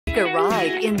Take a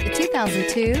ride in the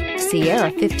 2002 Sierra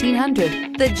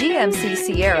 1500. The GMC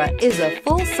Sierra is a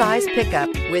full-size pickup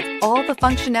with all the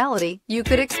functionality you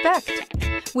could expect.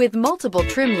 With multiple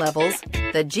trim levels,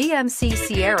 the GMC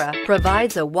Sierra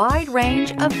provides a wide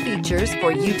range of features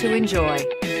for you to enjoy.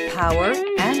 Power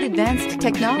and advanced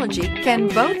technology can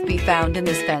both be found in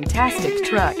this fantastic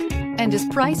truck and is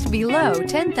priced below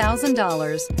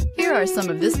 $10,000. Here are some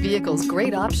of this vehicle's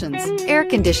great options: air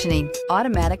conditioning,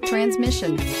 automatic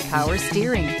transmission, power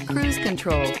steering, cruise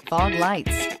control, fog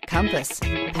lights, compass,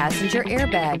 passenger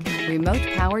airbag, remote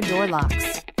power door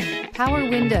locks, power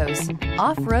windows,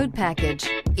 off-road package.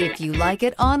 If you like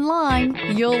it online,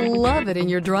 you'll love it in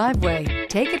your driveway.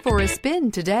 Take it for a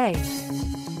spin today.